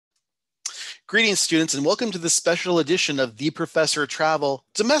Greetings, students, and welcome to this special edition of The Professor Travel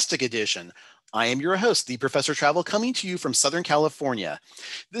Domestic Edition. I am your host, The Professor Travel, coming to you from Southern California.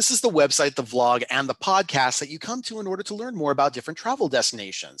 This is the website, the vlog, and the podcast that you come to in order to learn more about different travel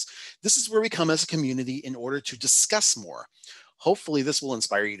destinations. This is where we come as a community in order to discuss more. Hopefully, this will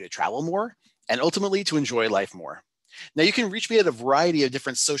inspire you to travel more and ultimately to enjoy life more. Now, you can reach me at a variety of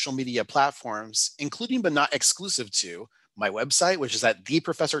different social media platforms, including but not exclusive to my website, which is at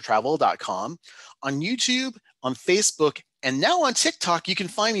theprofessortravel.com, on YouTube, on Facebook, and now on TikTok. You can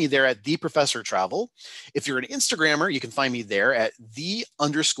find me there at The Professor Travel. If you're an Instagrammer, you can find me there at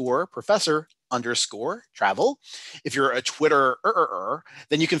the_professor_travel. If you're a Twitter,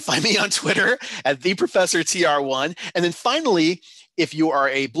 then you can find me on Twitter at TheProfessorTR1. And then finally, if you are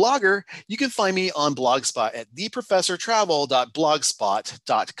a blogger, you can find me on Blogspot at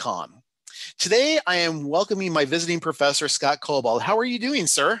theprofessortravel.blogspot.com. Today, I am welcoming my visiting professor, Scott Kobold. How are you doing,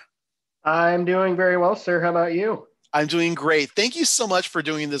 sir? I'm doing very well, sir. How about you? I'm doing great. Thank you so much for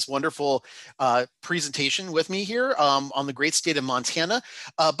doing this wonderful presentation with me here on the great state of Montana.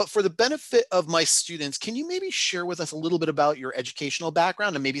 But for the benefit of my students, can you maybe share with us a little bit about your educational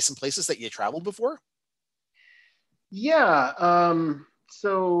background and maybe some places that you traveled before? Yeah.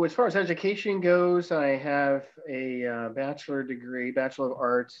 So as far as education goes, I have a bachelor degree, Bachelor of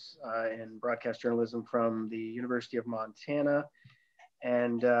Arts in Broadcast Journalism from the University of Montana.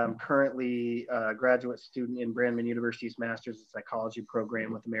 And currently a graduate student in Brandman University's Master's in Psychology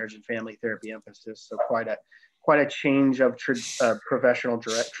program with a marriage and family therapy emphasis. So quite a change of professional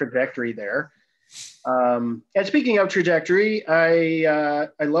trajectory there. And speaking of trajectory, I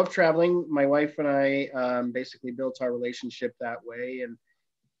love traveling. My wife and I basically built our relationship that way. And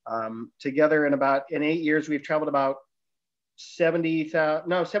together in 8 years, we've traveled about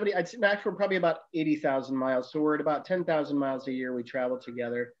 70,000, actually probably about 80,000 miles. So we're at about 10,000 miles a year we travel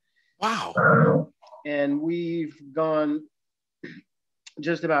together. Wow. And we've gone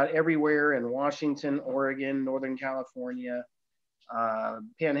just about everywhere in Washington, Oregon, Northern California,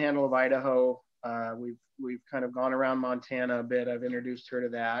 Panhandle of Idaho. We've kind of gone around Montana a bit. I've introduced her to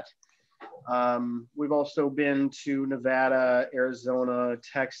that. We've also been to Nevada, Arizona,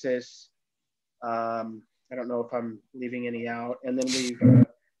 Texas. I don't know if I'm leaving any out. And then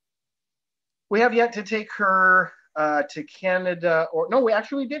we have yet to take her to Canada,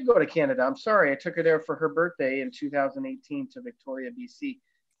 we did go to Canada. I'm sorry, I took her there for her birthday in 2018 to Victoria, BC.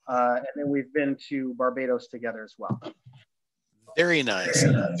 And then we've been to Barbados together as well. Very nice.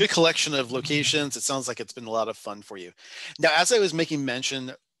 Good collection of locations. It sounds like it's been a lot of fun for you. Now, as I was making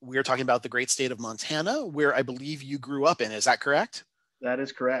mention, we are talking about the great state of Montana, where I believe you grew up in. Is that correct? That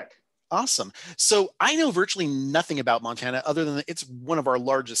is correct. Awesome. So I know virtually nothing about Montana other than it's one of our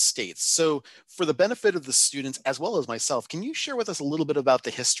largest states. So for the benefit of the students as well as myself, can you share with us a little bit about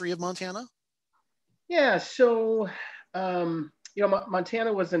the history of Montana? Yeah. So,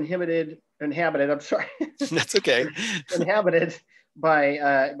 Montana was inhabited. I'm sorry. That's okay. Inhabited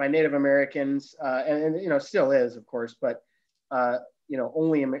by Native Americans, and still is, of course, but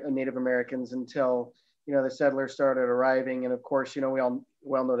only Native Americans until the settlers started arriving. And of course, we all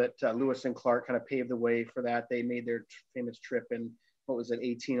know that Lewis and Clark kind of paved the way for that. They made their famous trip in,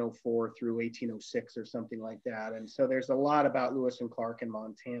 1804 through 1806 or something like that. And so there's a lot about Lewis and Clark in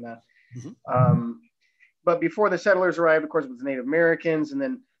Montana. Mm-hmm. But before the settlers arrived, of course, it was the Native Americans, and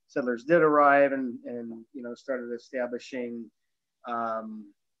then settlers did arrive and started establishing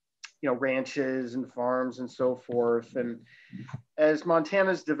ranches and farms and so forth. And as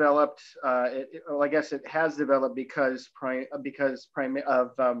Montana's developed, it has developed because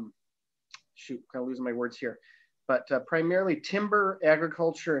primarily timber,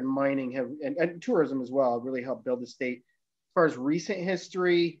 agriculture, and mining and tourism as well really helped build the state. As far as recent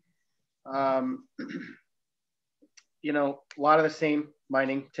history, a lot of the same: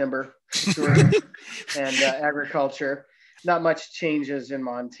 mining, timber, tourism, and agriculture. Not much changes in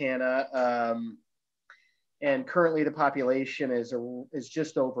Montana. And currently the population is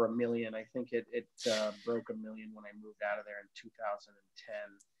just over 1 million. I think it broke 1 million when I moved out of there in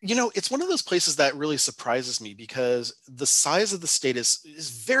 2010. It's one of those places that really surprises me because the size of the state is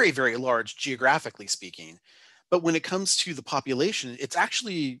very, very large, geographically speaking. But when it comes to the population, it's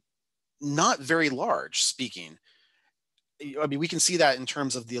actually not very large speaking. I mean, we can see that in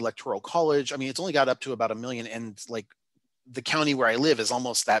terms of the Electoral College. I mean, it's only got up to about 1 million, and like the county where I live is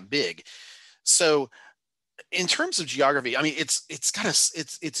almost that big. So in terms of geography, I mean,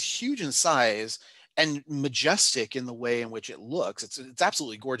 it's huge in size and majestic in the way in which it looks. It's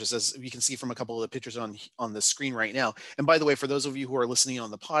absolutely gorgeous, as you can see from a couple of the pictures on the screen right now. And by the way, for those of you who are listening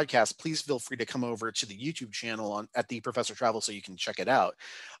on the podcast, please feel free to come over to the YouTube channel at The Professor Travel so you can check it out.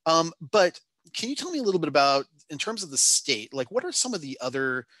 But can you tell me a little bit about, in terms of the state, like what are some of the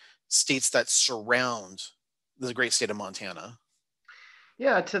other states that surround the great state of Montana?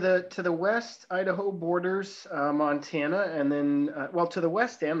 Yeah, to the west, Idaho borders Montana, and then well, to the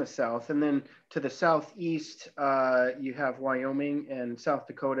west and the south, and then to the southeast you have Wyoming and South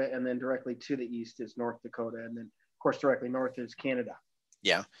Dakota, and then directly to the east is North Dakota, and then of course directly north is Canada.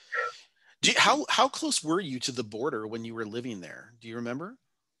 Yeah. How close were you to the border when you were living there? Do you remember?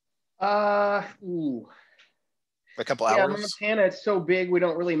 Ooh. A couple Yeah, hours? Montana, it's so big, we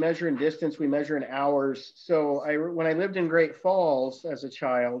don't really measure in distance, we measure in hours. So when I lived in Great Falls as a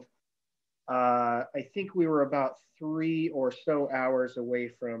child, I think we were about 3 or so hours away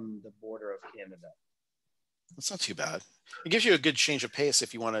from the border of Canada. That's not too bad. It gives you a good change of pace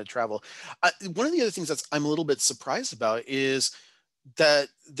if you want to travel. One of the other things that's I'm a little bit surprised about is that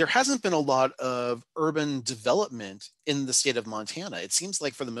there hasn't been a lot of urban development in the state of Montana. It seems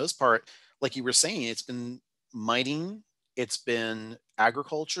like for the most part, like you were saying, it's been mining, it's been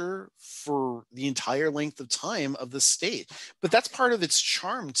agriculture for the entire length of time of the state. But that's part of its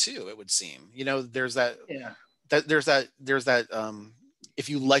charm too, it would seem. There's that Yeah. if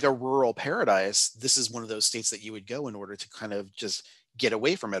you like a rural paradise, this is one of those states that you would go in order to kind of just get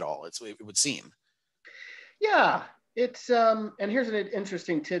away from it all. It would seem. Yeah. It's and here's an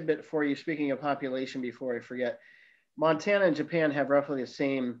interesting tidbit for you. Speaking of population, before I forget, Montana and Japan have roughly the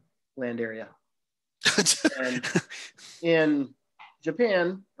same land area. And in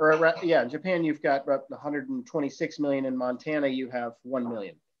Japan, in Japan, you've got 126 million. In Montana, you have 1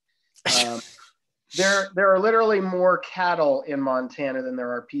 million. There are literally more cattle in Montana than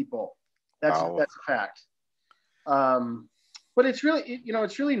there are people. That's Wow. a fact. But it's really,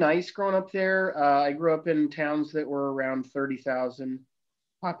 it's really nice growing up there. I grew up in towns that were around 30,000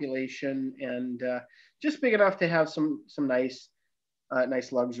 population, and just big enough to have some nice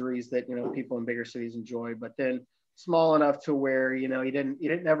luxuries that people in bigger cities enjoy. But then small enough to where you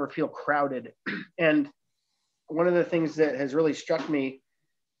didn't ever feel crowded. And one of the things that has really struck me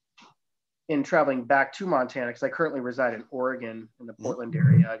in traveling back to Montana, because I currently reside in Oregon in the Portland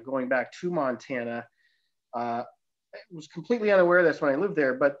area, going back to Montana, I was completely unaware of this when I lived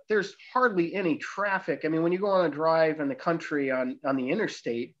there, but there's hardly any traffic. I mean, when you go on a drive in the country on the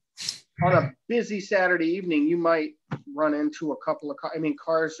interstate, on a busy Saturday evening, you might run into a couple of cars. I mean,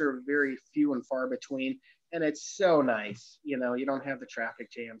 cars are very few and far between, and it's so nice. You don't have the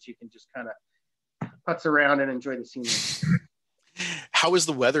traffic jams. You can just kind of putz around and enjoy the scenery. How is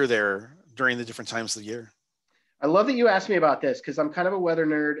the weather there during the different times of the year? I love that you asked me about this because I'm kind of a weather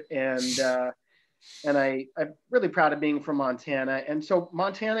nerd, and I'm really proud of being from Montana. And so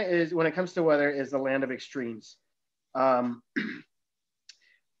Montana is, when it comes to weather, is the land of extremes.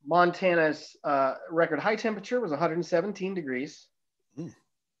 Montana's record high temperature was 117 degrees. Mm.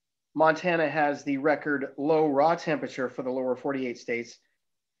 Montana has the record low raw temperature for the lower 48 states.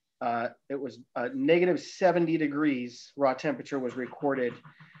 It was negative 70 degrees raw temperature was recorded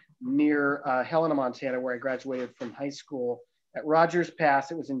near Helena, Montana, where I graduated from high school. At Rogers Pass,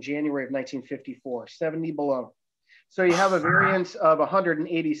 it was in January of 1954, 70 below. So you have a variance of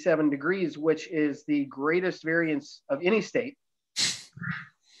 187 degrees, which is the greatest variance of any state.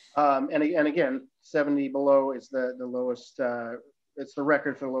 And again, 70 below is the lowest, it's the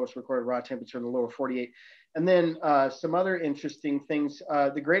record for the lowest recorded raw temperature in the lower 48. And then some other interesting things,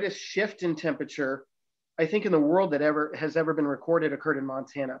 the greatest shift in temperature, I think, in the world that has ever been recorded occurred in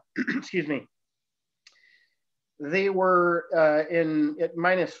Montana. Excuse me. They were at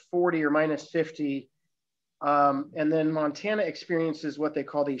minus 40 or minus 50. And then Montana experiences what they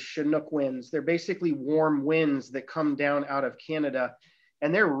call these Chinook winds. They're basically warm winds that come down out of Canada,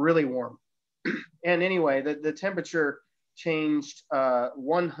 and they're really warm. And anyway, the temperature changed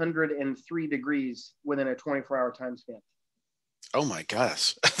 103 degrees within a 24-hour time span. Oh my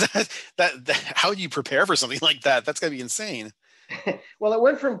gosh. that how do you prepare for something like that? That's gotta be insane. Well, it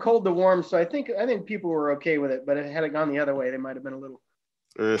went from cold to warm, so I think people were okay with it, but had it gone the other way, they might have been a little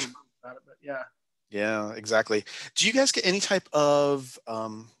about it, but yeah. Yeah, exactly. Do you guys get any type of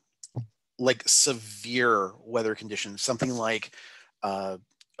like severe weather conditions, something like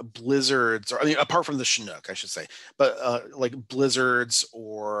blizzards, or I mean, apart from the Chinook, I should say, but like blizzards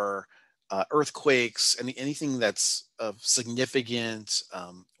or earthquakes, anything that's of significant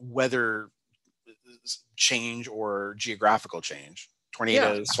weather change or geographical change, Yeah.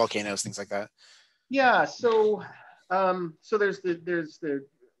 tornadoes, volcanoes, things like that? Yeah. So there's the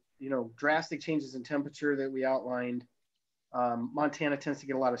drastic changes in temperature that we outlined. Montana tends to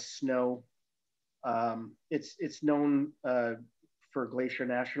get a lot of snow. It's known for Glacier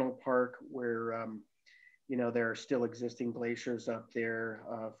National Park, where there are still existing glaciers up there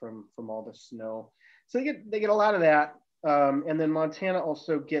from all the snow. So they get a lot of that. And then Montana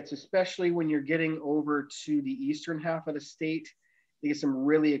also gets, especially when you're getting over to the eastern half of the state, they get some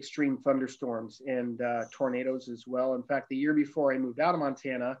really extreme thunderstorms and tornadoes as well. In fact, the year before I moved out of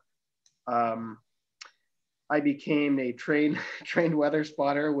Montana, I became a trained weather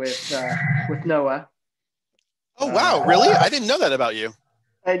spotter with NOAA. Oh, wow. Really? I didn't know that about you.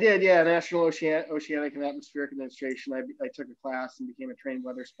 I did, yeah. National Oceanic and Atmospheric Administration. I took a class and became a trained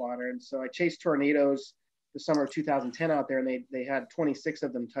weather spotter. And so I chased tornadoes the summer of 2010 out there, and they had 26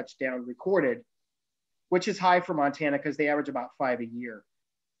 of them touch down recorded, which is high for Montana because they average about 5 a year.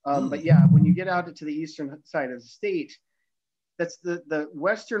 But yeah, when you get out to the eastern side of the state, that's the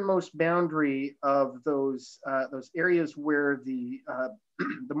westernmost boundary of those areas where the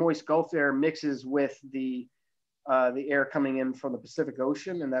moist Gulf air mixes with the air coming in from the Pacific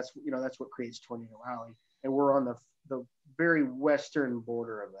Ocean, and that's what creates Tornado Alley. And we're on the very western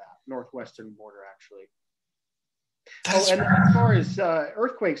border of that, northwestern border actually. And as far as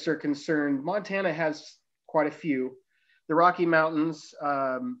earthquakes are concerned, Montana has quite a few. The Rocky Mountains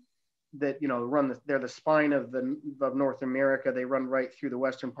that they're the spine of North America. They run right through the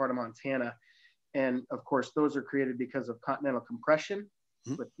western part of Montana, and of course those are created because of continental compression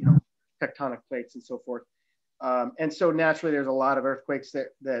with tectonic plates and so forth. And so naturally, there's a lot of earthquakes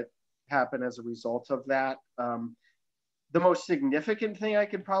that happen as a result of that. The most significant thing I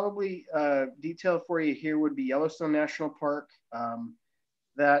could probably detail for you here would be Yellowstone National Park.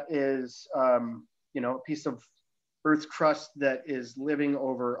 That is, a piece of Earth's crust that is living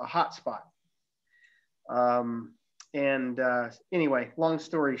over a hot spot. Anyway, long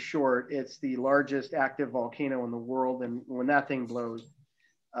story short, it's the largest active volcano in the world. And when that thing blows,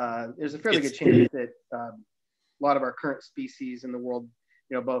 there's a fairly good chance that a lot of our current species in the world,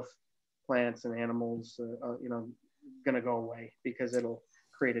 both plants and animals, going to go away because it'll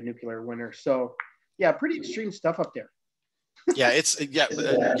create a nuclear winter. So yeah, pretty extreme stuff up there. Yeah,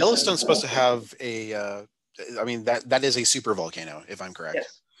 Yellowstone's supposed to have a that is a super volcano, if I'm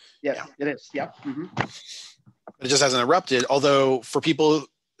correct. Yes, yeah. It is. Yep. Mm-hmm. It just hasn't erupted. Although for people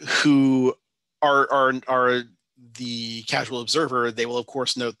who are the casual observer, they will of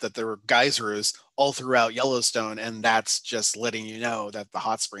course note that there were geysers all throughout Yellowstone, and that's just letting you know that the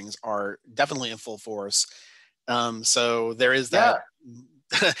hot springs are definitely in full force. So there is that. Yeah.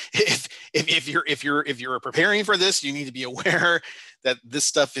 if you're preparing for this, you need to be aware that this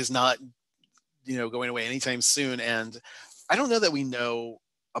stuff is not going away anytime soon. And I don't know that we know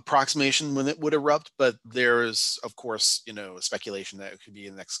approximation when it would erupt, but there's of course speculation that it could be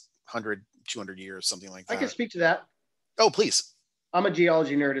in the next 100 200 years, something like that. I can speak to that. Oh, please. I'm a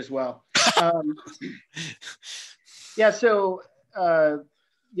geology nerd as well. So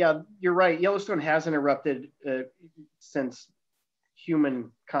you're right. Yellowstone hasn't erupted since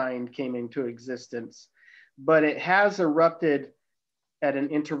humankind came into existence, but it has erupted at an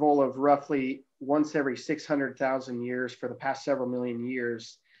interval of roughly once every 600,000 years for the past several million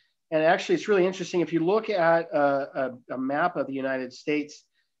years. And actually, it's really interesting. If you look at a map of the United States,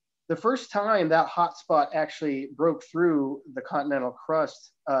 the first time that hot spot actually broke through the continental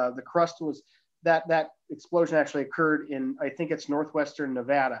crust, the crust was that explosion actually occurred in, I think it's northwestern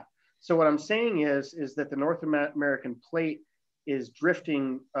Nevada. So what I'm saying is that the North American plate is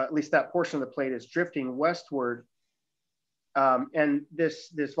drifting, at least that portion of the plate is drifting westward. And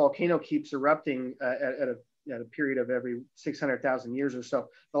this volcano keeps erupting at a period of every 600,000 years or so.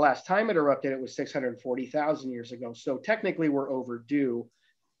 The last time it erupted, it was 640,000 years ago. So technically we're overdue.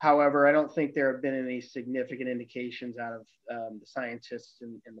 However, I don't think there have been any significant indications out of the scientists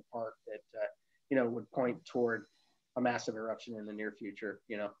in the park that, would point toward a massive eruption in the near future,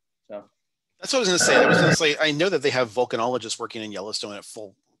 so. That's what I was going to say. I was going to say, I know that they have volcanologists working in Yellowstone at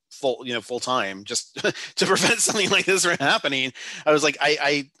full time just to prevent something like this from happening. I was like,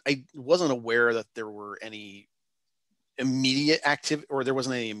 I wasn't aware that there were any immediate activity, or there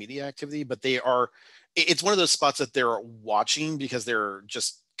wasn't any immediate activity, but it's one of those spots that they're watching because they're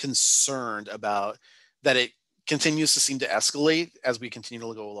just concerned about that it continues to seem to escalate as we continue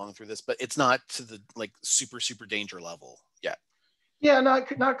to go along through this, but it's not to the super danger level yet. Yeah,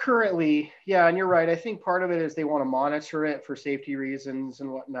 not currently. Yeah, and you're right. I think part of it is they want to monitor it for safety reasons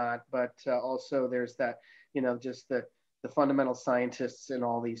and whatnot, but also there's that, just the fundamental scientists and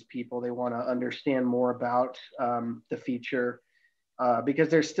all these people, they want to understand more about the feature because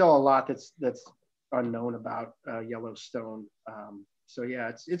there's still a lot that's unknown about Yellowstone. So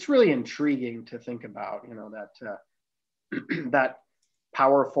yeah, it's really intriguing to think about, that that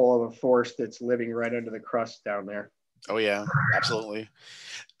powerful of a force that's living right under the crust down there. Oh yeah, absolutely.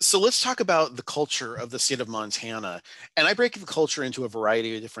 So let's talk about the culture of the state of Montana. And I break the culture into a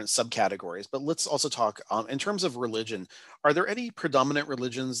variety of different subcategories, but let's also talk in terms of religion. Are there any predominant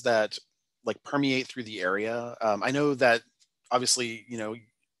religions that like permeate through the area? I know that obviously,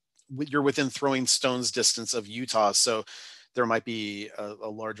 you're within throwing stones distance of Utah, so there might be a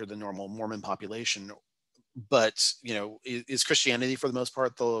larger than normal Mormon population. But, is Christianity for the most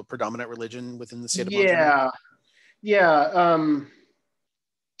part the predominant religion within the state of Montana? Yeah, yeah.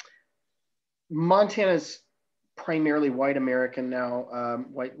 Montana's primarily white American now,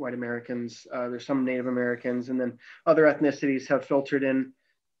 white Americans. There's some Native Americans, and then other ethnicities have filtered in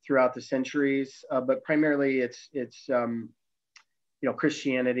throughout the centuries. But primarily, it's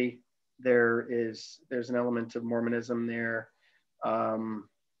Christianity. There's an element of Mormonism there, and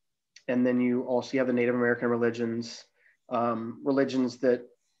then you have the Native American religions that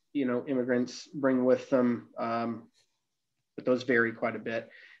immigrants bring with them, but those vary quite a bit.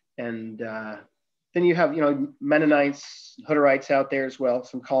 And then you have Mennonites, Hutterites out there as well,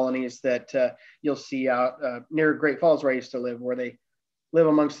 some colonies that you'll see out near Great Falls where I used to live, where they live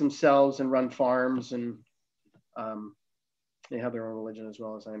amongst themselves and run farms, and they have their own religion as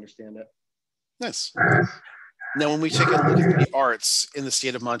well, as I understand it. Nice. Now, when we take a look at the arts in the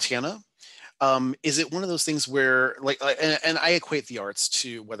state of Montana, is it one of those things where, and I equate the arts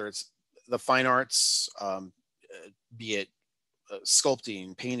to whether it's the fine arts, be it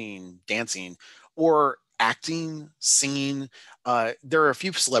sculpting, painting, dancing, or acting, singing? There are a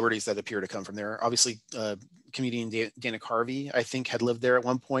few celebrities that appear to come from there. Obviously, comedian Dana Carvey, I think, had lived there at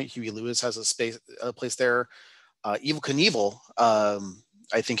one point. Huey Lewis has a place there. Evel Knievel,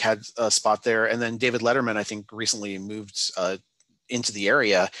 I think, had a spot there, and then David Letterman, I think, recently moved into the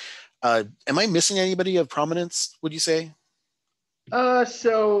area. Am I missing anybody of prominence, would you say?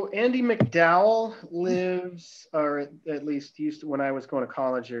 So Andy McDowell lives, or at least used to, when I was going to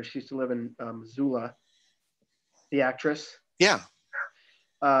college there, she used to live in Missoula, the actress. Yeah.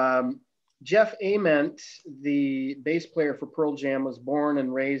 Jeff Ament, the bass player for Pearl Jam, was born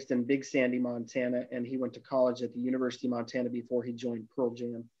and raised in Big Sandy, Montana, and he went to college at the University of Montana before he joined Pearl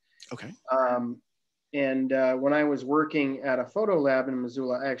Jam. Okay. And when I was working at a photo lab in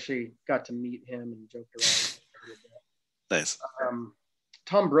Missoula, I actually got to meet him and joked around. Nice.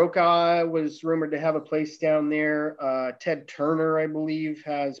 Tom Brokaw was rumored to have a place down there. Ted Turner, I believe,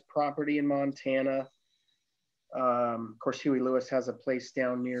 has property in Montana. Of course, Huey Lewis has a place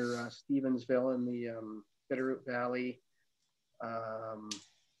down near Stevensville in the Bitterroot Valley.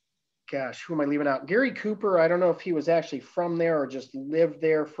 Gosh, who am I leaving out? Gary Cooper, I don't know if he was actually from there or just lived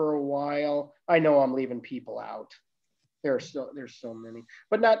there for a while. I know I'm leaving people out. There's so many,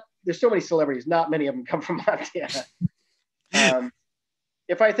 but there's so many celebrities. Not many of them come from Montana.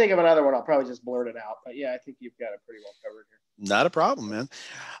 If I think of another one, I'll probably just blurt it out. But yeah, I think you've got it pretty well covered here. Not a problem, man.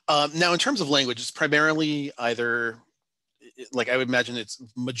 Now, in terms of language, it's primarily either, like, I would imagine it's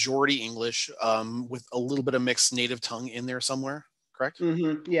majority English with a little bit of mixed native tongue in there somewhere, correct?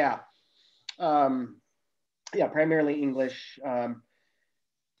 Mm-hmm. Yeah. Primarily English, and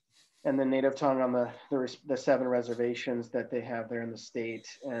then native tongue on the 7 reservations that they have there in the state,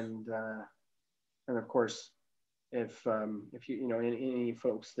 and of course, if any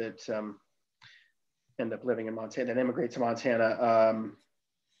folks that end up living in Montana and immigrate to Montana,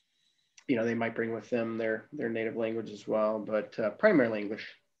 they might bring with them their native language as well, but primarily English.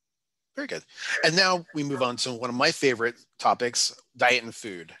 Very good. And now we move on to one of my favorite topics, diet and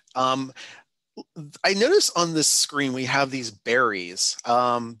food. I notice on this screen we have these berries.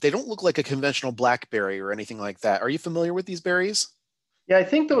 They don't look like a conventional blackberry or anything like that. Are you familiar with these berries? Yeah, I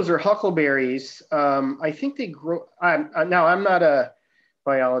think those are huckleberries. I think they grow. Now, I'm not a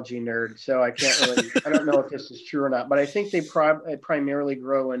biology nerd, so I can't really. I don't know if this is true or not, but I think they primarily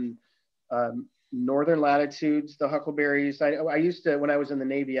grow in northern latitudes. The huckleberries. I used to, when I was in the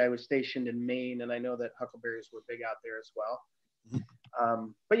Navy, I was stationed in Maine, and I know that huckleberries were big out there as well.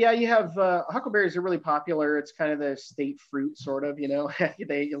 But yeah, you have huckleberries are really popular. It's kind of the state fruit, sort of.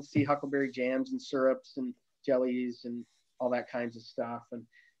 You'll see huckleberry jams and syrups and jellies and all that kinds of stuff. And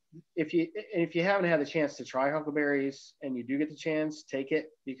if you haven't had the chance to try huckleberries and you do get the chance, take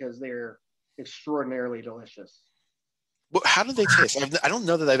it, because they're extraordinarily delicious. Well, how do they taste? I don't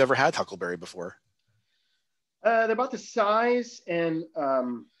know that I've ever had huckleberry before. They're about the size and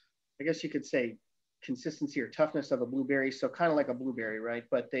I guess you could say consistency or toughness of a blueberry. So kind of like a blueberry, right?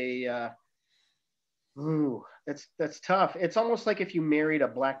 But they, that's tough. It's almost like if you married a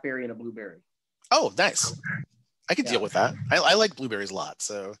blackberry and a blueberry. Oh, nice. I could Yeah, deal with that. I like blueberries a lot.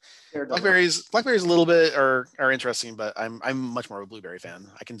 So they're delicious. blackberries a little bit are interesting, but I'm much more of a blueberry fan.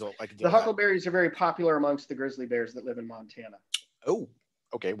 I can deal The with that. huckleberries are very popular amongst the grizzly bears that live in Montana. Oh,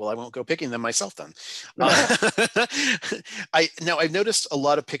 okay. Well, I won't go picking them myself then. Uh, I've noticed a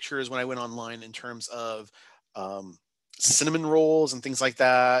lot of pictures when I went online in terms of um, cinnamon rolls and things like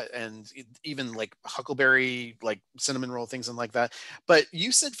that, and even like huckleberry like cinnamon roll things and like that. But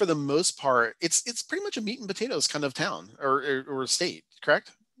you said for the most part, it's pretty much a meat and potatoes kind of town or state,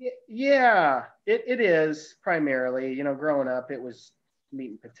 correct? Yeah, it is primarily. Growing up, it was meat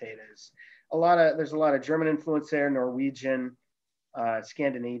and potatoes. There's a lot of German influence there, Norwegian,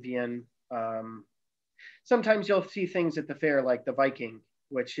 Scandinavian. Um, Sometimes you'll see things at the fair like the Viking,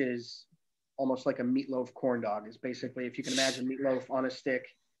 which is almost like a meatloaf corn dog. Is basically, if you can imagine meatloaf on a stick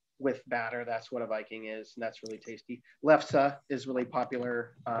with batter, that's what a Viking is, and that's really tasty. Lefse is really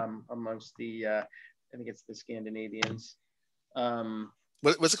popular amongst I think it's the Scandinavians. Um,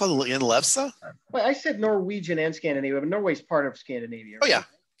 What's it called in Lefse? well, I said Norwegian and Scandinavia, but Norway's part of Scandinavia, Oh right? yeah,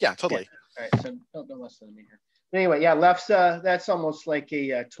 Yeah. totally. All right. So don't listen to me here. But anyway, yeah, lefse, that's almost like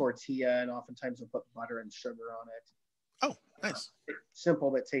a tortilla, and oftentimes we'll put butter and sugar on it. Oh, nice.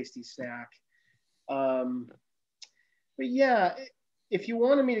 Simple but tasty snack. Um, but yeah, if you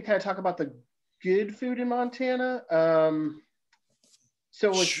wanted me to kind of talk about the good food in Montana,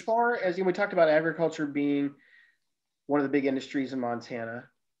 so as far as we talked about agriculture being one of the big industries in Montana,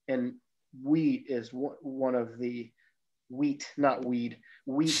 and wheat is one of the wheat, not weed.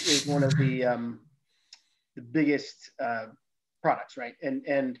 Wheat is one of the biggest products, right?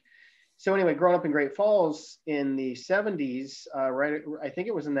 And so anyway, growing up in Great Falls in the 70s, right, I think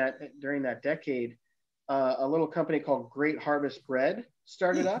it was during that decade, a little company called Great Harvest Bread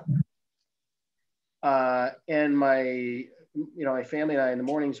started up. And my family and I in the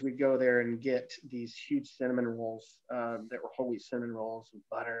mornings, we'd go there and get these huge cinnamon rolls that were whole wheat cinnamon rolls with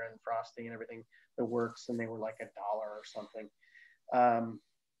butter and frosting and everything that works. And they were like $1 or something.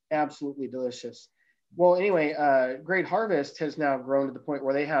 Absolutely delicious. Well, anyway, Great Harvest has now grown to the point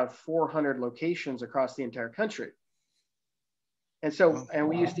where they have 400 locations across the entire country. And so, and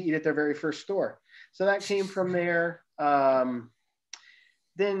we used to eat at their very first store. So that came from there.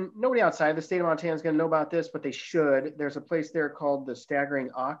 Then nobody outside the state of Montana is going to know about this, but they should. There's a place there called the Staggering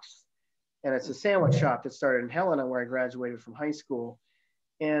Ox, and it's a sandwich shop that started in Helena, where I graduated from high school.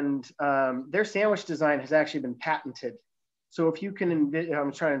 And their sandwich design has actually been patented. So if you can,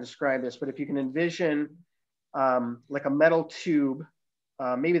 I'm trying to describe this, but if you can envision like a metal tube,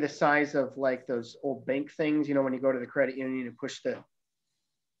 maybe the size of like those old bank things, when you go to the credit union and push the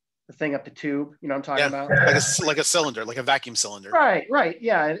thing up the tube, what I'm talking about? Like a cylinder, like a vacuum cylinder. Right.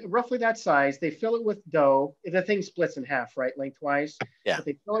 Yeah, roughly that size. They fill it with dough. The thing splits in half, right, lengthwise. Yeah. But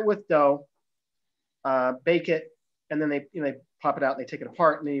they fill it with dough, bake it, and then they pop it out and they take it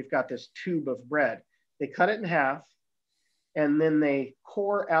apart, and then you've got this tube of bread. They cut it in half, and then they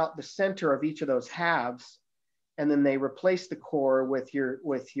core out the center of each of those halves, and then they replace the core with your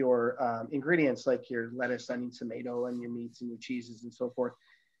ingredients like your lettuce, onion, tomato, and your meats and your cheeses and so forth.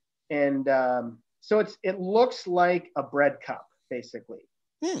 And so it looks like a bread cup, basically.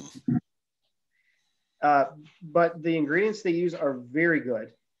 But the ingredients they use are very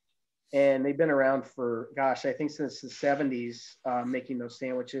good. And they've been around for, gosh, I think since the 70s, making those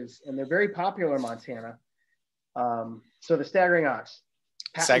sandwiches. And they're very popular in Montana. So the Staggering Ox.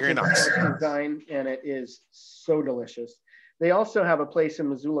 Staggering Ox. Design, and it is so delicious. They also have a place in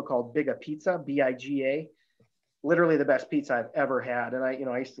Missoula called Biga Pizza, B-I-G-A. Literally the best pizza I've ever had. And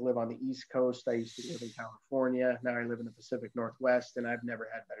I used to live on the East Coast. I used to live in California. Now I live in the Pacific Northwest, and I've never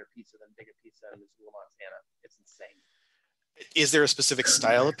had better pizza than Biga Pizza in Missoula, Montana. It's insane. Is there a specific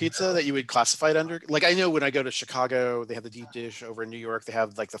style of pizza that you would classify it under? Like, I know when I go to Chicago, they have the deep dish. Over in New York, they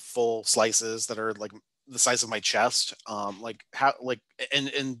have like the full slices that are like the size of my chest. And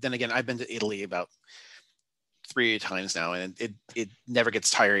then again, I've been to Italy about 3 times now, and it never gets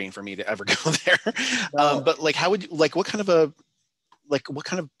tiring for me to ever go there. No. But like, how would you like what kind of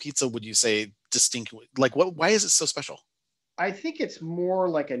pizza would you say distinct? Like, why is it so special? I think it's more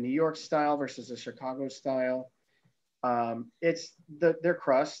like a New York style versus a Chicago style. Their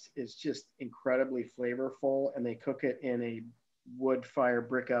crust is just incredibly flavorful, and they cook it in a wood fire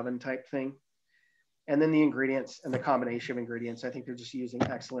brick oven type thing. And then the ingredients and the combination of ingredients, I think they're just using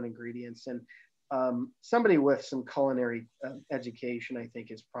excellent ingredients. And somebody with some culinary education, I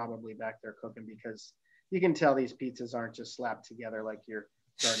think, is probably back there cooking, because you can tell these pizzas aren't just slapped together like your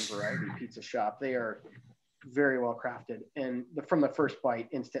garden variety pizza shop. They are very well crafted. And from the first bite,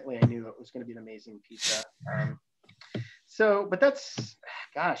 instantly, I knew it was going to be an amazing pizza. But that's,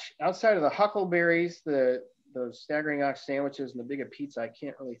 gosh, outside of the huckleberries, the those staggering ox sandwiches and the big pizza. I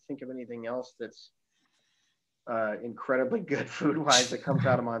can't really think of anything else that's incredibly good food-wise that comes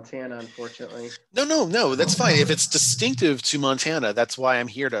out of Montana, unfortunately. No, that's fine. If it's distinctive to Montana, that's why I'm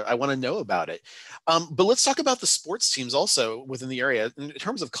here I want to know about it. But let's talk about the sports teams also within the area. In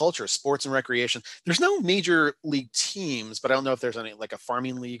terms of culture, sports and recreation, there's no major league teams, but I don't know if there's any like a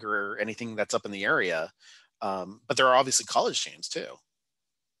farming league or anything that's up in the area. But there are obviously college teams too.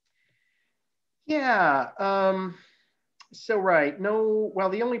 Yeah. So right. No, well,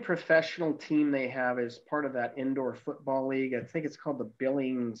 the only professional team they have is part of that indoor football league. I think it's called the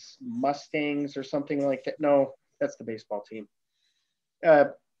Billings Mustangs or something like that. No, that's the baseball team.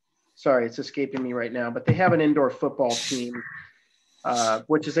 Sorry, it's escaping me right now, but they have an indoor football team,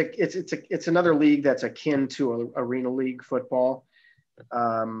 which is it's another league that's akin to arena league football.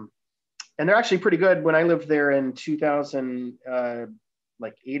 And they're actually pretty good. When I lived there in 2000,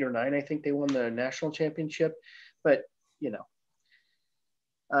 like 8 or 9, I think they won the national championship, but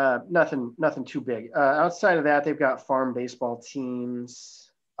nothing too big. Outside of that, they've got farm baseball teams,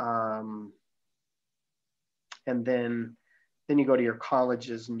 and then you go to your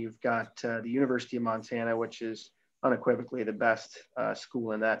colleges, and you've got the University of Montana, which is unequivocally the best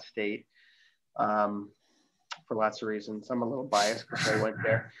school in that state, for lots of reasons. I'm a little biased because I went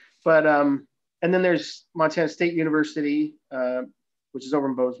there, but and then there's Montana State University, which is over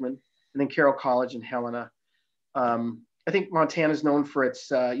in Bozeman, and then Carroll College in Helena. I think Montana is known for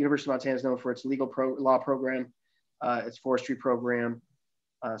its University of Montana is known for its law program, its forestry program,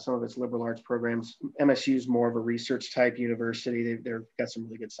 some of its liberal arts programs. MSU is more of a research type university. They've got some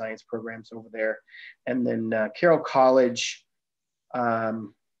really good science programs over there. And then Carroll College,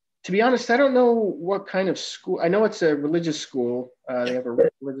 to be honest, I don't know what kind of school. I know it's a religious school. They have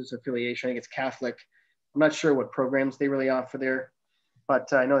a religious affiliation. I think it's Catholic. I'm not sure what programs they really offer there,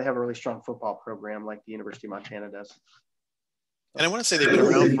 but I know they have a really strong football program like the University of Montana does. And I want to say they've been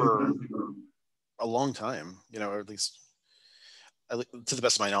around for a long time, or at least to the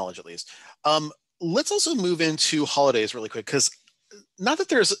best of my knowledge, at least. Let's also move into holidays really quick, because not that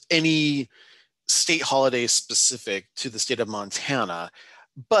there's any state holiday specific to the state of Montana,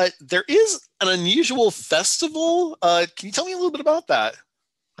 but there is an unusual festival. Can you tell me a little bit about that?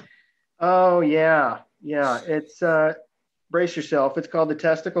 Oh, yeah. It's brace yourself. It's called the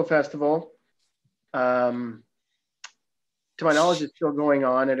Testicle Festival. To my knowledge, it's still going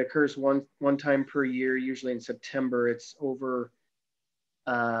on. It occurs one time per year, usually in September. It's over,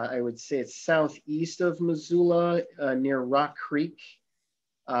 I would say it's southeast of Missoula, near Rock Creek.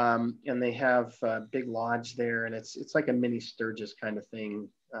 And they have a big lodge there, and it's like a mini Sturgis kind of thing.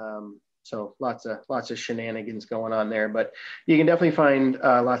 So lots of shenanigans going on there, but you can definitely find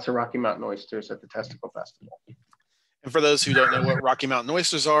lots of Rocky Mountain oysters at the Testicle Festival. And for those who don't know what Rocky Mountain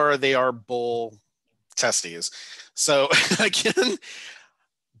oysters are, they are bull testes. So again,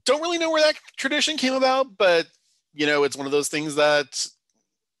 don't really know where that tradition came about, but it's one of those things that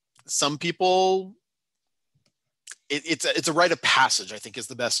some people, it's a rite of passage, I think is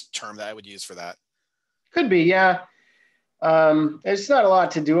the best term that I would use for that. Could be, yeah. It's not a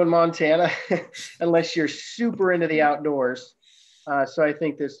lot to do in Montana unless you're super into the outdoors. So I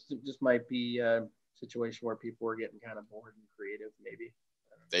think this just might be a situation where people are getting kind of bored and creative, maybe.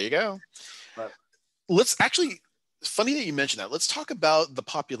 There you go. But let's actually, funny that you mentioned that. Let's talk about the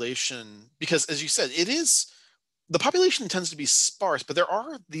population, because as you said, the population tends to be sparse, but there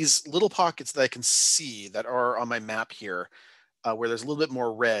are these little pockets that I can see that are on my map here, where there's a little bit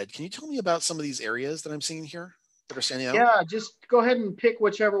more red. Can you tell me about some of these areas that I'm seeing here that are standing out? Yeah, just go ahead and pick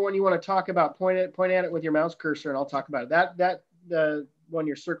whichever one you want to talk about. Point at it with your mouse cursor, and I'll talk about it. The one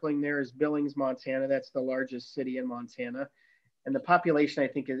you're circling there is Billings, Montana. That's the largest city in Montana, and the population, I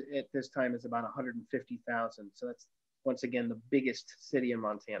think, at this time is about 150,000. So that's once again the biggest city in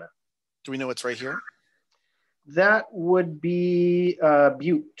Montana. Do we know what's right here? That would be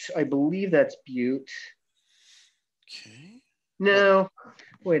Butte. I believe that's Butte. Okay. No,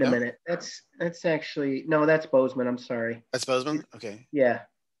 wait a minute. That's actually, no, that's Bozeman. I'm sorry. That's Bozeman? Okay. Yeah.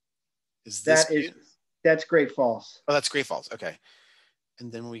 Is this Butte? That's Great Falls. Oh, that's Great Falls. Okay.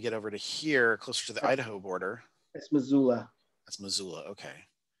 And then when we get over to here, closer to the Idaho border. That's Missoula. That's Missoula. Okay.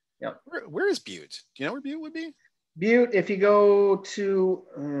 Yeah. Where is Butte? Do you know where Butte would be? Butte, if you go to,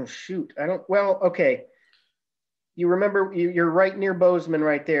 okay. You remember, you're right near Bozeman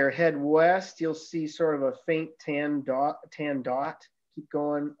right there. Head west, you'll see sort of a faint tan dot. Keep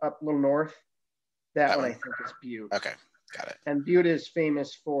going up a little north. That one I think is Butte. Okay, got it. And Butte is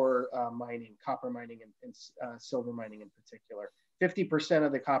famous for mining, copper mining and silver mining in particular. 50%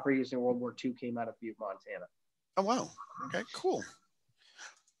 of the copper used in World War II came out of Butte, Montana. Oh, wow. Okay, cool.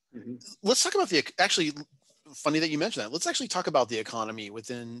 Mm-hmm. Let's talk about actually, funny that you mentioned that. Let's actually talk about the economy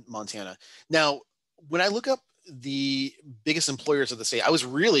within Montana. Now, when I look up the biggest employers of the state, I was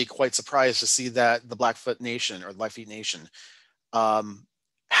really quite surprised to see that the Blackfoot Nation or the Blackfeet Nation um,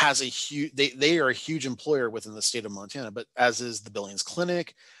 has a huge, they are a huge employer within the state of Montana, but as is the Billings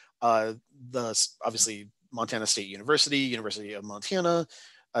Clinic, the obviously Montana State University, University of Montana,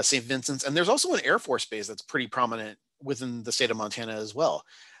 St. Vincent's, and there's also an Air Force base that's pretty prominent within the state of Montana as well.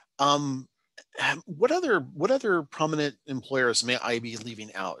 Um, what other prominent employers may I be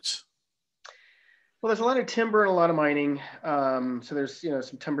leaving out? Well, there's a lot of timber and a lot of mining. So there's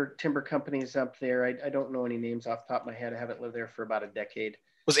some timber companies up there. I don't know any names off the top of my head. I haven't lived there for about a decade.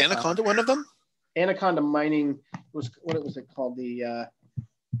 Was Anaconda one of them? Anaconda Mining was what was it called? The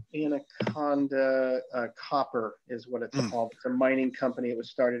Anaconda Copper is what it's called. It's a mining company. It was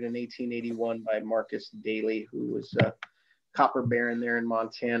started in 1881 by Marcus Daly, who was a copper baron there in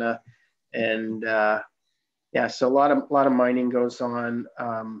Montana. And so a lot of mining goes on.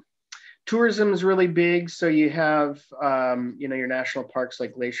 Tourism is really big. So you have, your national parks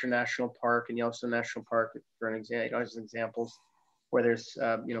like Glacier National Park and Yellowstone National Park, for an example, as examples, where there's,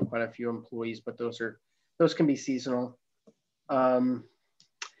 quite a few employees, but those can be seasonal. I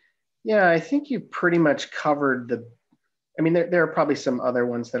think you pretty much covered there are probably some other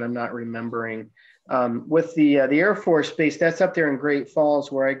ones that I'm not remembering. With the Air Force Base, that's up there in Great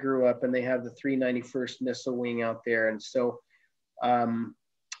Falls where I grew up, and they have the 391st Missile Wing out there. And so around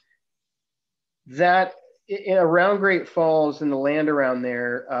Great Falls and the land around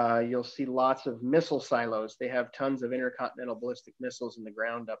there, you'll see lots of missile silos. They have tons of intercontinental ballistic missiles in the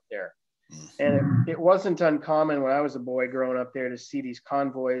ground up there. And it wasn't uncommon when I was a boy growing up there to see these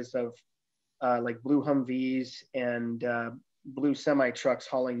convoys of like blue Humvees and blue semi-trucks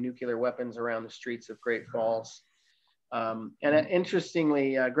hauling nuclear weapons around the streets of Great Falls.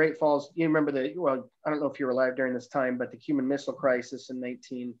 Interestingly, Great Falls, you remember I don't know if you were alive during this time, but the Cuban Missile Crisis in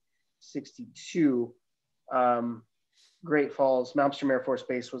 1962, Great Falls, Malmstrom Air Force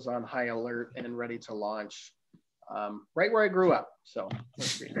Base was on high alert and ready to launch, right where I grew up. So,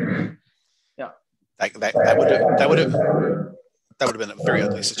 yeah. That would have been a very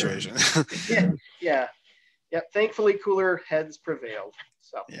ugly situation. Yeah. Thankfully, cooler heads prevailed.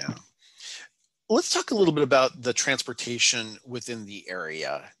 So yeah. Let's talk a little bit about the transportation within the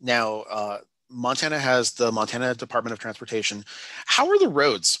area. Now, Montana has the Montana Department of Transportation. How are the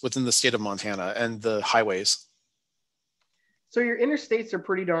roads within the state of Montana and the highways? So your interstates are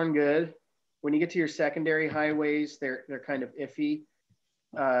pretty darn good. When you get to your secondary highways, they're kind of iffy.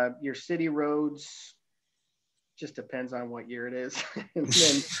 Your city roads just depends on what year it is. And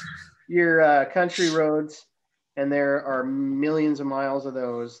then your country roads, and there are millions of miles of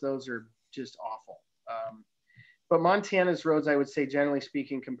those are just awful. But Montana's roads, I would say, generally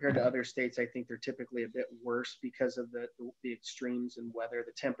speaking, compared to other states, I think they're typically a bit worse because of the extremes in weather,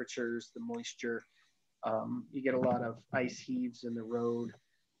 the temperatures, the moisture. You get a lot of ice heaves in the road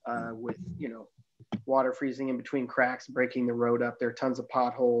with, water freezing in between cracks, breaking the road up. There are tons of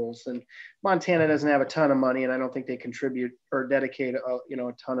potholes, and Montana doesn't have a ton of money, and I don't think they contribute or dedicate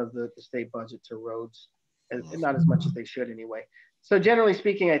a ton of the state budget to roads, and not as much as they should anyway. So generally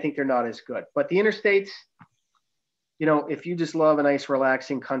speaking, I think they're not as good. But the interstates, if you just love a nice,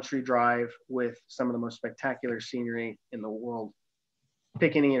 relaxing country drive with some of the most spectacular scenery in the world,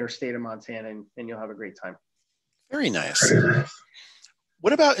 pick any interstate in Montana and you'll have a great time. Very nice.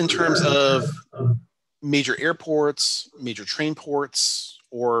 What about in terms of major airports, major train ports,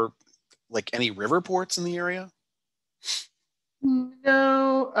 or like any river ports in the area?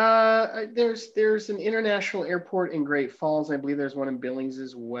 No, there's an international airport in Great Falls. I believe there's one in Billings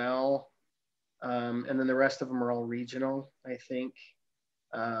as well. And then the rest of them are all regional, I think.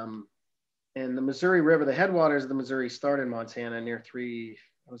 And the Missouri River, the headwaters of the Missouri start in Montana near Three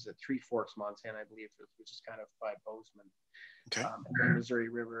Forks, Montana, I believe, which is kind of by Bozeman. Okay. And the Missouri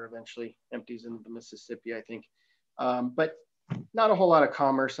River eventually empties into the Mississippi, I think. But not a whole lot of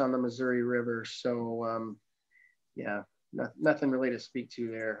commerce on the Missouri River. So, nothing really to speak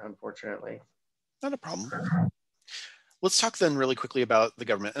to there, unfortunately. Not a problem. Let's talk then really quickly about the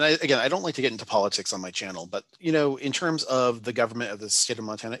government. And I don't like to get into politics on my channel, but in terms of the government of the state of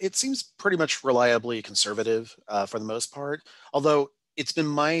Montana, it seems pretty much reliably conservative for the most part. Although it's been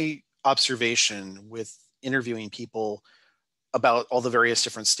my observation with interviewing people about all the various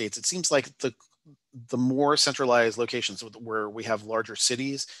different states, it seems like the more centralized locations where we have larger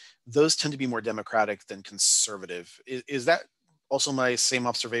cities, those tend to be more democratic than conservative. Is that also my same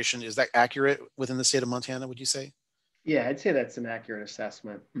observation? Is that accurate within the state of Montana, would you say? Yeah, I'd say that's an accurate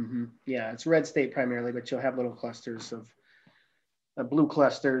assessment. Mm-hmm. Yeah, it's red state primarily, but you'll have little clusters of blue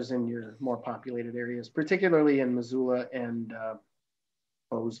clusters in your more populated areas, particularly in Missoula and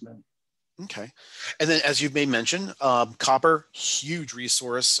Bozeman. Okay. And then, as you've made mention, copper, huge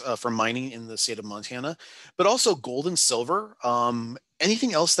resource for mining in the state of Montana, but also gold and silver.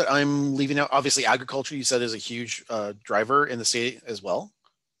 Anything else that I'm leaving out? Obviously, agriculture, you said, is a huge driver in the state as well.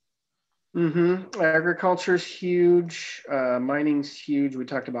 Agriculture's huge. Mining's huge. We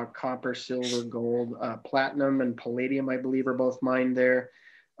talked about copper, silver, gold, platinum, and palladium, I believe, are both mined there.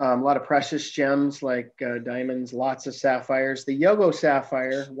 A lot of precious gems like diamonds, lots of sapphires. The Yogo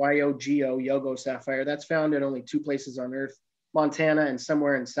sapphire, Y-O-G-O, Yogo sapphire, that's found in only 2 places on Earth, Montana and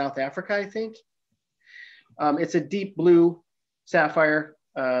somewhere in South Africa, I think. It's a deep blue sapphire,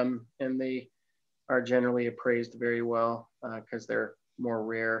 and they are generally appraised very well because they're more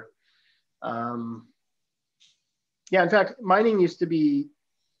rare. Yeah, in fact, mining used to be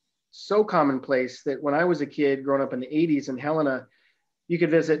so commonplace that when I was a kid growing up in the 80s in Helena, you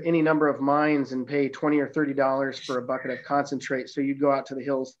could visit any number of mines and pay $20 or $30 for a bucket of concentrate. So you'd go out to the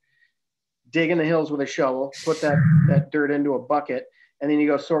hills, dig in the hills with a shovel, put that dirt into a bucket, and then you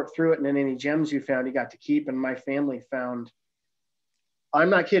go sort through it. And then any gems you found, you got to keep. And my family found, I'm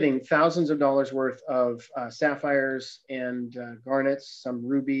not kidding, thousands of dollars worth of sapphires and garnets, some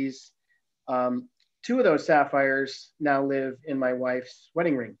rubies. 2 of those sapphires now live in my wife's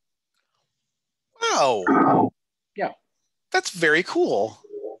wedding ring. Wow. Yeah. That's very cool.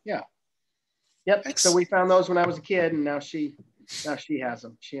 Yeah. Yep. So we found those when I was a kid, and now she has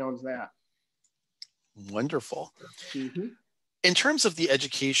them. She owns that. Wonderful. Mm-hmm. In terms of the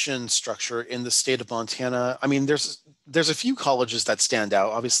education structure in the state of Montana, I mean, there's a few colleges that stand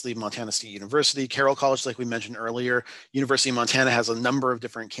out. Obviously, Montana State University, Carroll College, like we mentioned earlier. University of Montana has a number of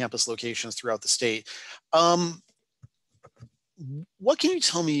different campus locations throughout the state. What can you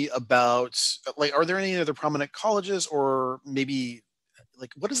tell me about, like, are there any other prominent colleges, or maybe,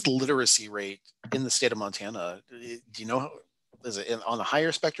 like, what is the literacy rate in the state of Montana? Do you know, is it on the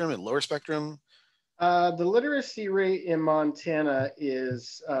higher spectrum and lower spectrum? The literacy rate in Montana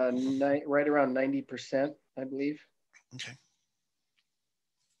is right around 90%, I believe. Okay.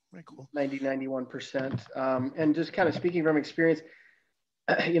 Very cool. 91%. And just kind of speaking from experience,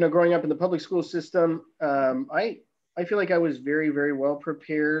 growing up in the public school system, I feel like I was very, very well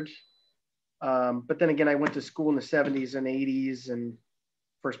prepared. But then again, I went to school in the 70s and 80s and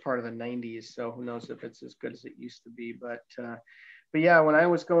first part of the 90s. So who knows if it's as good as it used to be. But yeah, when I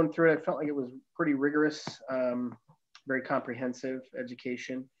was going through it, I felt like it was pretty rigorous, very comprehensive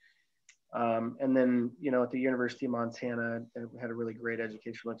education. And then, at the University of Montana, I had a really great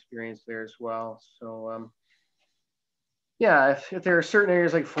educational experience there as well. So, yeah, if there are certain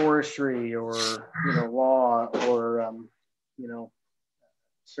areas like forestry or, law or,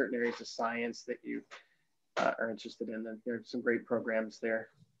 certain areas of science that you are interested in, then there are some great programs there.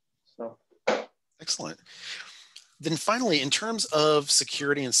 So. Excellent. Then finally, in terms of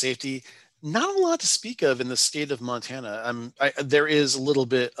security and safety, not a lot to speak of in the state of Montana. There is a little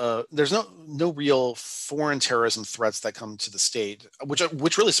bit. There's no real foreign terrorism threats that come to the state, which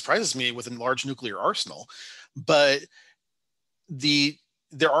really surprises me with a large nuclear arsenal. But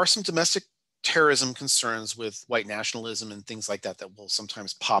there are some domestic terrorism concerns with white nationalism and things like that will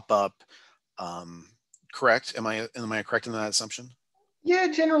sometimes pop up. Correct? Am I correct in that assumption?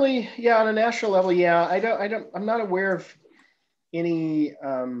 Yeah, generally, yeah, on a national level, yeah. I'm not aware of any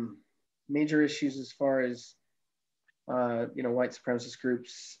major issues as far as white supremacist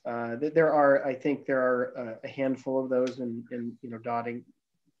groups. I think there are a handful of those and dotted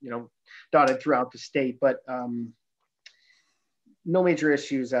throughout the state, but no major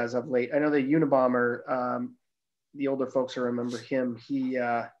issues as of late. I know the Unabomber, the older folks will remember him. He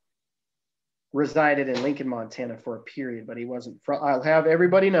resided in Lincoln, Montana for a period, but he wasn't from, I'll have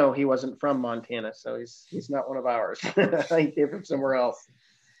everybody know he wasn't from Montana. So he's not one of ours. He came from somewhere else.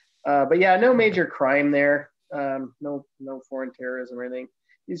 But yeah, no major crime there. No foreign terrorism or anything.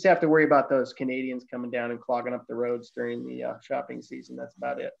 You just have to worry about those Canadians coming down and clogging up the roads during the shopping season. That's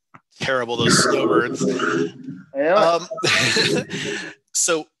about it. Terrible, those snowbirds. Yeah.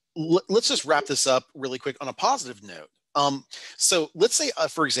 So let's just wrap this up really quick on a positive note. So let's say,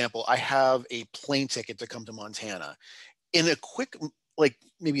 for example, I have a plane ticket to come to Montana. In a quick, like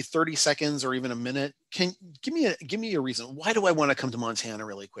maybe 30 seconds or even a minute, can give me a reason. Why do I want to come to Montana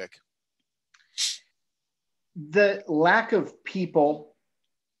really quick? The lack of people,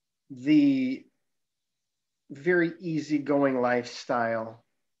 the very easygoing lifestyle.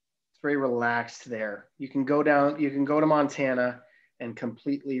 It's very relaxed there. You can go to Montana and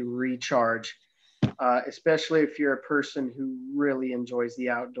completely recharge. Especially if you're a person who really enjoys the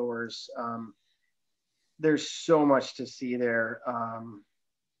outdoors. there's so much to see there.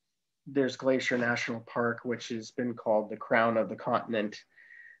 There's Glacier National Park, which has been called the crown of the continent.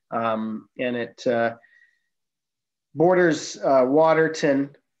 And it borders Waterton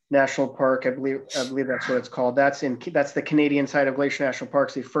National Park. I believe that's what it's called. That's the Canadian side of Glacier National Park.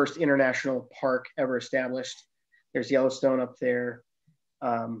 It's the first international park ever established. There's Yellowstone up there.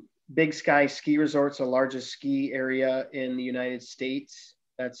 Big Sky Ski Resort's the largest ski area in the United States.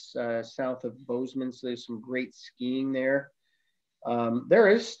 That's south of Bozeman, so there's some great skiing there. There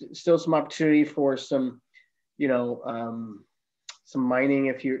is still some opportunity for some, some mining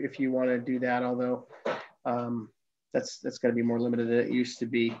if you want to do that. Although that's going to be more limited than it used to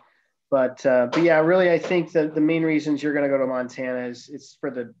be. But yeah, really, I think that the main reasons you're going to go to Montana is it's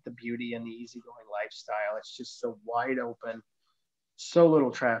for the beauty and the easygoing lifestyle. It's just so wide open, so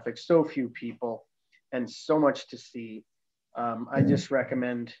little traffic, so few people, and so much to see. I just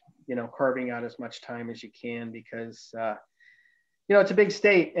recommend carving out as much time as you can because. It's a big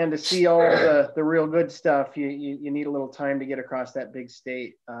state, and to see all the real good stuff, you need a little time to get across that big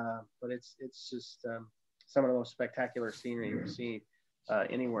state. But it's just some of the most spectacular scenery you'll see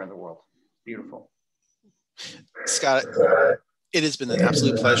anywhere in the world. It's beautiful. Scott, it has been an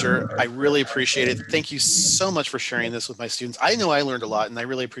absolute pleasure. I really appreciate it. Thank you so much for sharing this with my students. I know I learned a lot, and I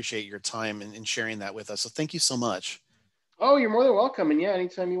really appreciate your time in sharing that with us. So thank you so much. Oh, you're more than welcome. And yeah,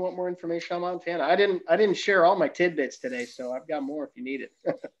 anytime you want more information on Montana, I didn't share all my tidbits today, so I've got more if you need it.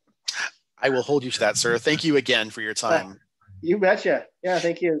 I will hold you to that, sir. Thank you again for your time. You betcha. Yeah,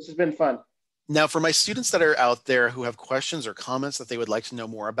 thank you. This has been fun. Now, for my students that are out there who have questions or comments that they would like to know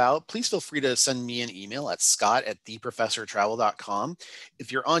more about, please feel free to send me an email at scott@theprofessortravel.com.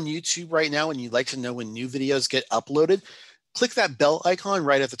 If you're on YouTube right now and you'd like to know when new videos get uploaded, click that bell icon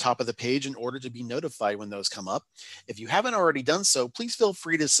right at the top of the page in order to be notified when those come up. If you haven't already done so, please feel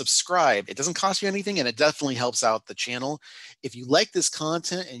free to subscribe. It doesn't cost you anything, and it definitely helps out the channel. If you like this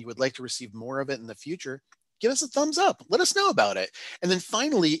content and you would like to receive more of it in the future, give us a thumbs up. Let us know about it. And then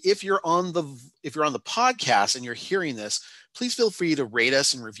finally, if you're on the podcast and you're hearing this, please feel free to rate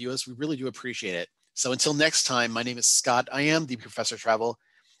us and review us. We really do appreciate it. So until next time, my name is Scott. I am the Professor Travel.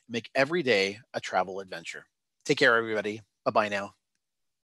 Make every day a travel adventure. Take care, everybody. Bye-bye now.